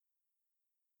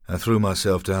I threw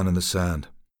myself down in the sand.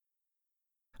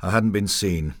 I hadn't been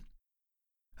seen,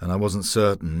 and I wasn't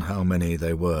certain how many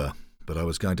they were, but I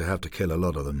was going to have to kill a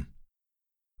lot of them.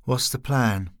 "What's the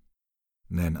plan?"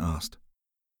 Nen asked.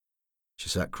 She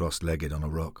sat cross-legged on a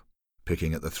rock,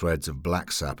 picking at the threads of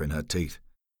black sap in her teeth.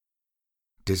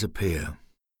 "Disappear,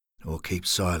 or keep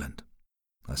silent,"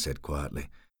 I said quietly.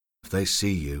 "If they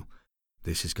see you,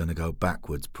 this is going to go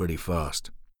backwards pretty fast."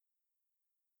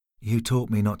 "You taught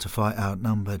me not to fight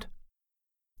outnumbered,"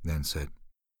 Nen said.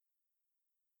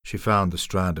 She found the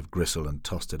strand of gristle and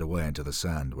tossed it away into the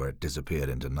sand, where it disappeared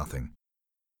into nothing.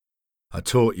 "I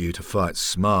taught you to fight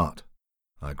smart,"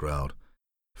 I growled,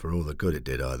 for all the good it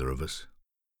did either of us.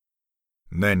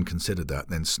 Nen considered that,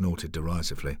 then snorted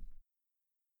derisively.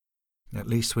 "At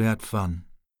least we had fun."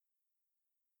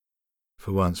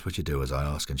 "For once, would you do as I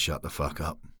ask and shut the fuck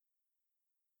up?"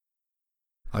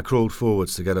 I crawled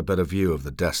forwards to get a better view of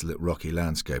the desolate rocky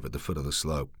landscape at the foot of the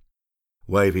slope.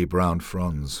 Wavy brown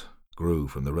fronds grew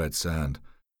from the red sand,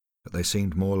 but they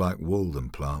seemed more like wool than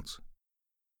plants.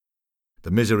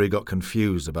 The misery got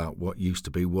confused about what used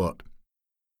to be what,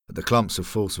 but the clumps of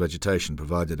false vegetation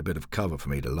provided a bit of cover for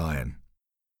me to lie in.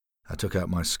 I took out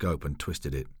my scope and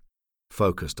twisted it,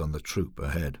 focused on the troop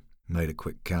ahead, made a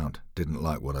quick count, didn't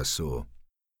like what I saw.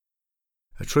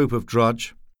 A troop of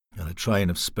drudge and a train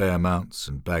of spare mounts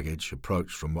and baggage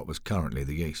approached from what was currently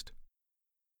the east.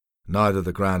 Neither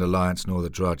the Grand Alliance nor the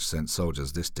drudge sent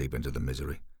soldiers this deep into the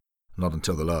misery, not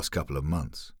until the last couple of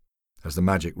months, as the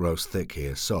magic rose thick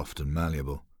here, soft and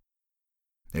malleable.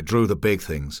 It drew the big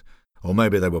things, or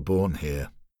maybe they were born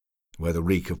here, where the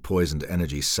reek of poisoned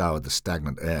energy soured the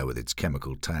stagnant air with its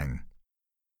chemical tang.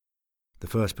 The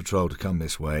first patrol to come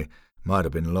this way might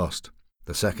have been lost,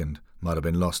 the second might have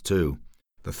been lost too,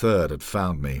 the third had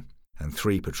found me, and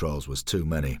 3 patrols was too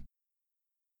many.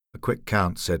 A quick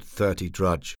count said 30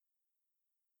 drudge.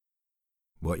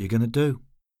 "What you going to do?"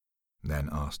 Nen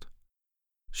asked.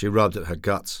 She rubbed at her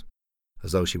guts,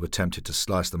 as though she were tempted to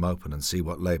slice them open and see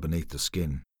what lay beneath the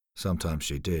skin. Sometimes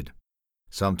she did.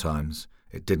 Sometimes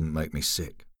it didn't make me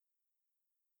sick.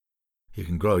 You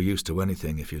can grow used to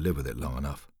anything if you live with it long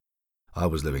enough. I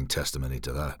was living testimony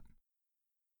to that.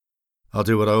 "I'll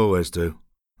do what I always do,"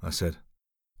 I said,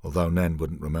 although Nen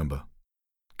wouldn't remember.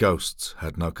 Ghosts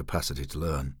had no capacity to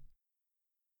learn.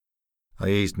 I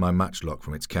eased my matchlock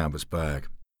from its canvas bag.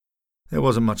 There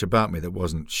wasn't much about me that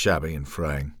wasn't shabby and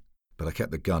fraying, but I kept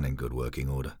the gun in good working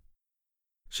order.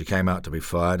 She came out to be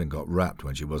fired and got wrapped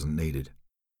when she wasn't needed.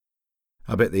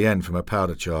 I bit the end from a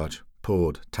powder charge,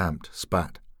 poured, tamped,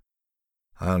 spat.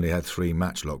 I only had 3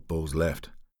 matchlock balls left.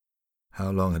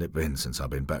 How long had it been since I'd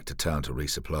been back to town to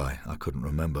resupply? I couldn't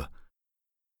remember.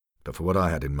 But for what I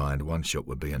had in mind, 1 shot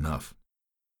would be enough.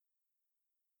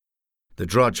 The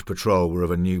drudge patrol were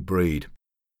of a new breed.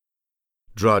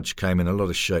 Drudge came in a lot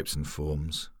of shapes and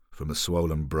forms, from the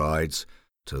swollen brides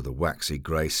to the waxy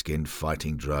grey-skinned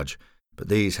fighting drudge, but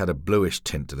these had a bluish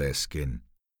tint to their skin,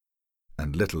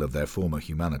 and little of their former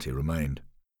humanity remained.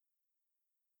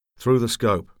 Through the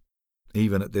scope,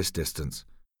 even at this distance,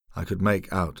 I could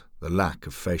make out the lack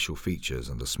of facial features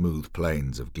and the smooth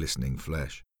planes of glistening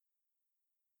flesh.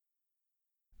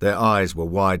 Their eyes were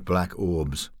wide black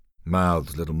orbs,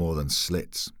 mouths little more than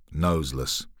slits,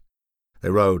 noseless. They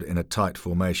rode in a tight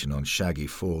formation on shaggy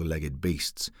 4-legged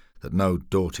beasts that no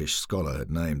Dortish scholar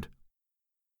had named.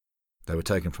 They were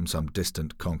taken from some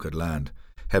distant conquered land,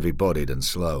 heavy-bodied and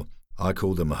slow. I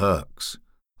called them Herks,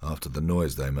 after the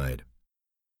noise they made.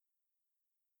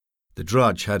 The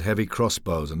drudge had heavy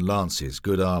crossbows and lances,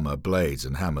 good armour, blades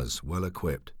and hammers, well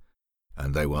equipped,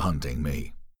 and they were hunting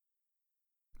me.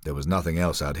 There was nothing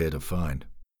else out here to find.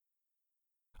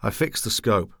 I fixed the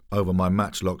scope over my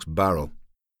matchlock's barrel.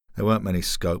 There weren't many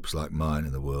scopes like mine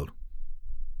in the world.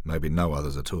 Maybe no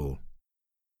others at all.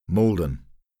 Malden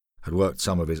had worked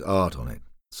some of his art on it,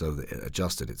 so that it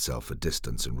adjusted itself for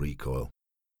distance and recoil.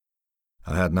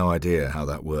 I had no idea how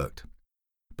that worked,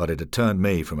 but it had turned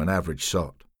me from an average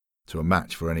shot to a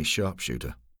match for any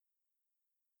sharpshooter.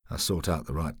 I sought out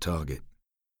the right target.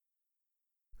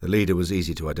 The leader was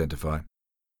easy to identify.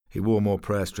 He wore more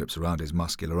prayer strips around his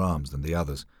muscular arms than the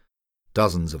others,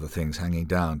 dozens of the things hanging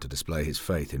down to display his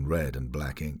faith in red and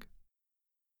black ink.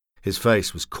 His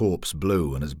face was corpse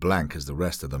blue and as blank as the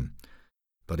rest of them,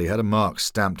 but he had a mark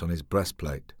stamped on his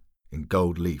breastplate in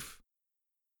gold leaf.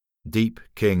 Deep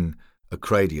King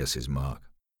Acradius's mark,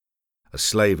 a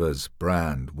slaver's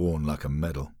brand worn like a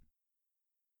medal.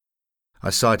 I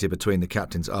sighted between the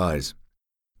captain's eyes,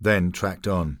 then tracked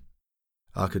on.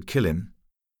 I could kill him,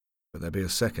 but there'd be a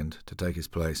second to take his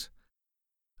place,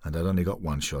 and I'd only got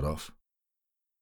 1 shot off.